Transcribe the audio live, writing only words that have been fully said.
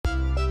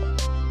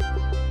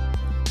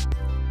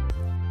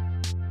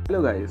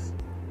Hello guys,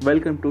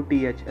 welcome to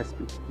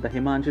THSP, the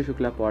Himanshu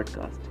Shukla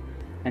podcast.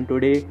 And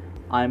today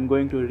I am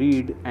going to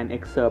read an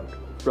excerpt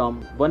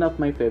from one of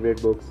my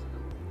favorite books,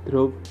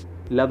 Dhruv,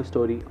 Love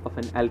Story of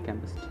an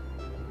Alchemist.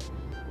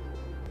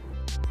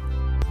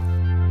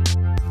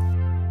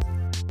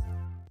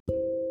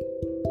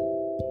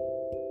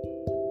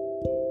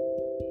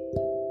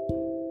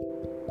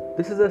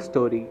 This is a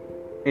story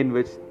in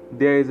which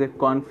there is a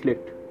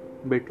conflict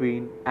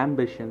between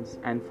ambitions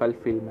and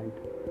fulfillment.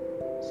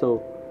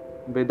 So,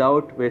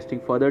 without wasting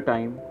further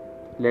time,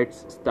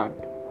 let's start.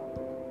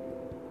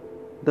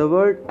 The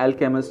word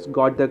alchemist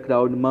got the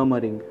crowd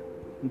murmuring.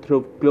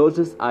 Dhruv closed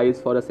his eyes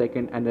for a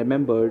second and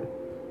remembered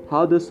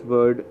how this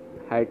word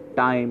had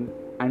time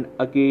and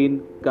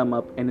again come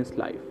up in his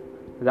life,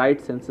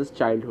 right since his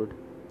childhood.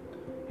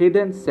 He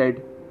then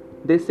said,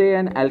 "They say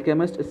an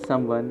alchemist is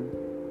someone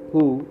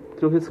who,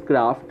 through his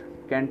craft,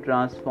 can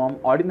transform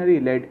ordinary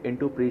lead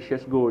into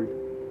precious gold."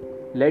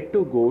 "Lead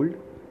to gold?"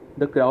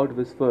 the crowd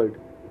whispered.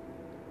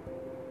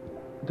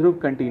 Dhruv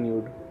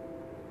continued,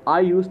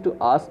 "I used to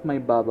ask my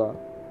Baba,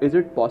 is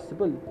it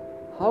possible?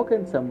 How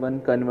can someone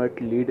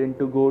convert lead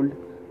into gold?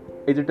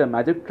 Is it a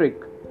magic trick?"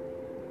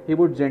 He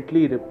would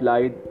gently reply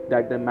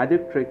that the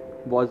magic trick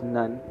was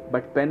none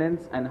but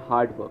penance and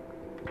hard work.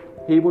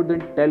 He would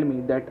then tell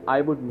me that I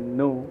would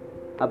know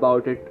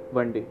about it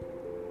one day.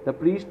 The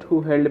priest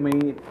who held me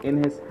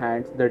in his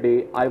hands the day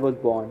I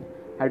was born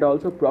had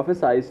also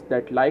prophesied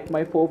that, like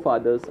my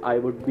forefathers, I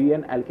would be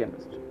an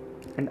alchemist,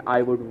 and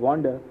I would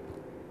wonder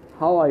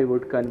how I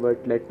would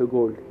convert lead to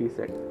gold, he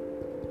said,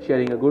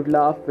 sharing a good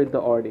laugh with the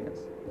audience.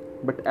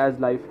 But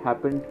as life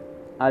happened,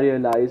 I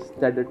realized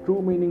that the true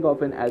meaning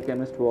of an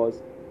alchemist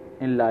was,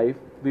 in life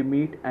we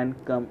meet and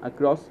come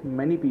across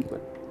many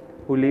people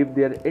who leave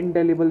their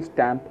indelible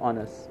stamp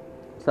on us.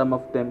 Some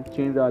of them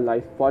change our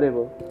life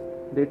forever.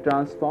 They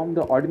transform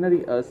the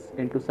ordinary us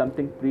into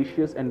something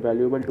precious and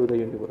valuable to the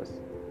universe.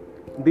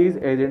 These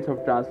agents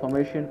of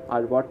transformation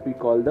are what we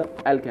call the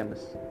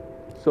alchemists.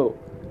 So,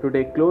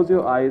 today close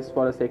your eyes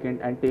for a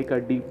second and take a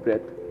deep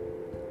breath.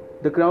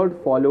 The crowd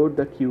followed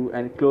the cue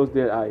and closed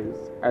their eyes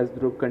as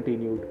Dhruv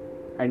continued.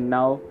 And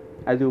now,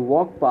 as you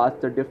walk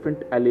past the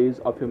different alleys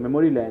of your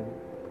memory lane,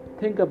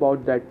 think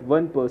about that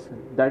one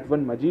person, that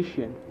one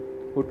magician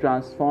who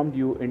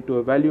transformed you into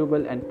a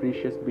valuable and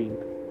precious being.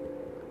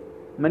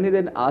 Many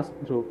then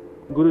asked Dhruv,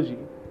 "Guruji,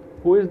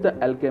 who is the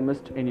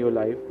alchemist in your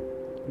life?"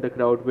 The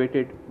crowd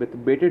waited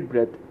with bated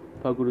breath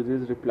for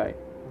Guruji's reply.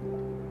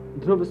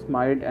 Dhruv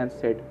smiled and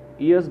said,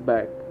 "Years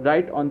back,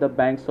 right on the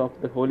banks of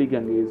the holy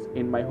Ganges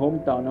in my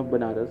hometown of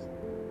Banaras,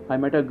 I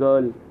met a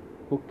girl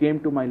who came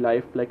to my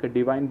life like a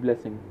divine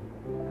blessing.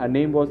 Her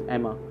name was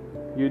Emma.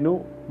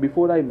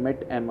 Before I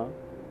met Emma,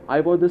 I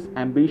was this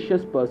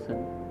ambitious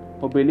person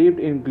who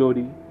believed in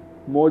glory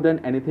more than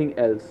anything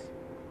else.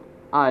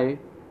 I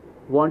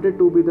wanted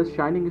to be the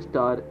shining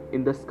star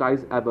in the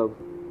skies above.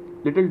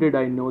 Little did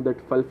I know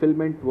that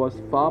fulfillment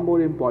was far more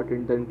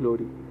important than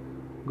glory."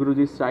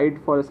 Guruji sighed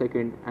for a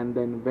second and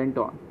then went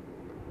on.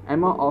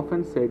 "Emma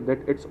often said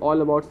that it's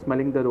all about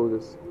smelling the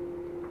roses."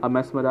 A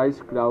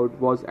mesmerized crowd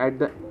was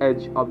at the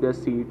edge of their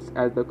seats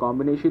as the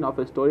combination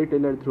of a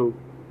storyteller Dhruv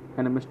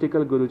and a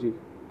mystical Guruji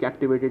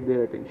captivated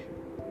their attention.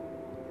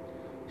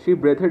 She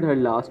breathed her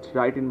last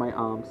right in my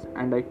arms,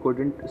 and I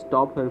couldn't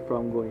stop her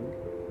from going.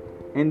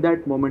 In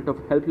that moment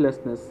of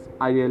helplessness,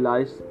 I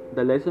realized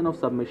the lesson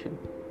of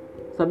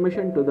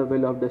submission to the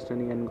will of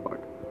destiny and God.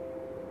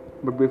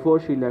 But before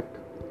she left,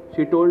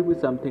 she told me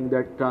something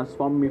that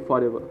transformed me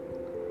forever.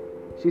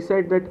 She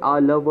said that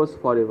our love was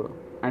forever,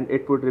 and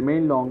it would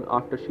remain long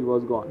after she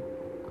was gone.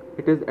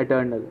 It is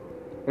eternal.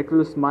 It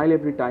will smile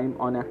every time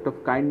an act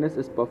of kindness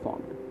is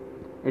performed.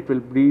 It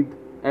will breathe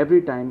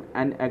every time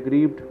an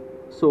aggrieved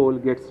soul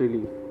gets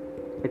relief.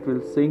 It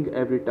will sing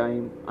every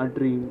time a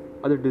dream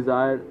or the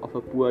desire of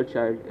a poor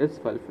child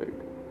is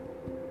fulfilled.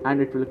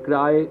 And it will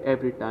cry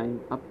every time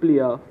a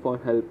plea for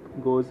help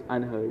goes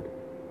unheard."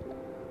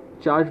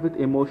 Charged with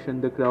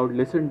emotion, the crowd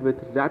listened with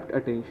rapt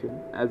attention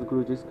as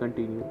Guruji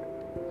continued.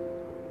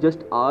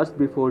 Just hours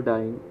before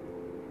dying,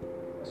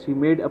 she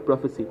made a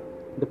prophecy,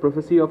 the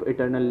prophecy of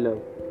eternal love.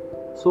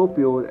 So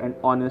pure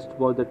and honest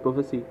was that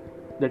prophecy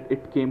that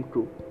it came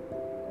true.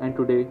 And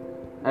today,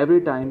 every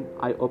time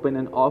I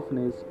open an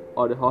orphanage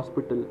or a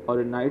hospital or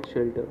a night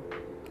shelter,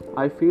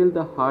 I feel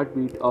the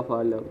heartbeat of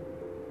our love.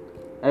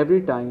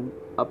 Every time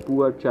a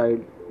poor child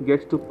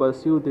gets to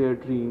pursue their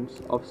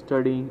dreams of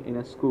studying in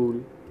a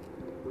school,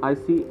 I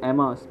see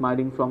Emma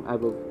smiling from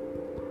above.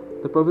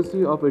 The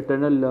prophecy of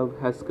eternal love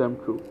has come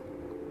true,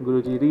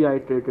 Guruji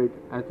reiterated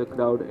as the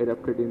crowd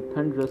erupted in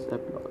thunderous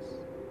applause.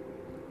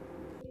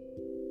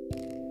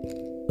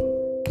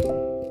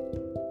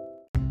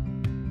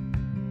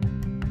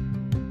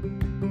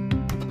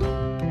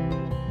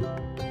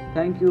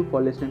 Thank you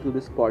for listening to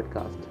this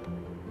podcast.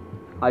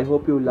 I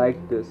hope you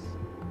liked this.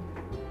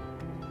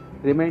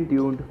 Remain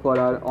tuned for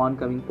our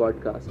oncoming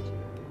podcast.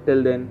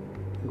 Till then,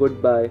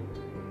 goodbye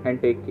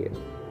and take care.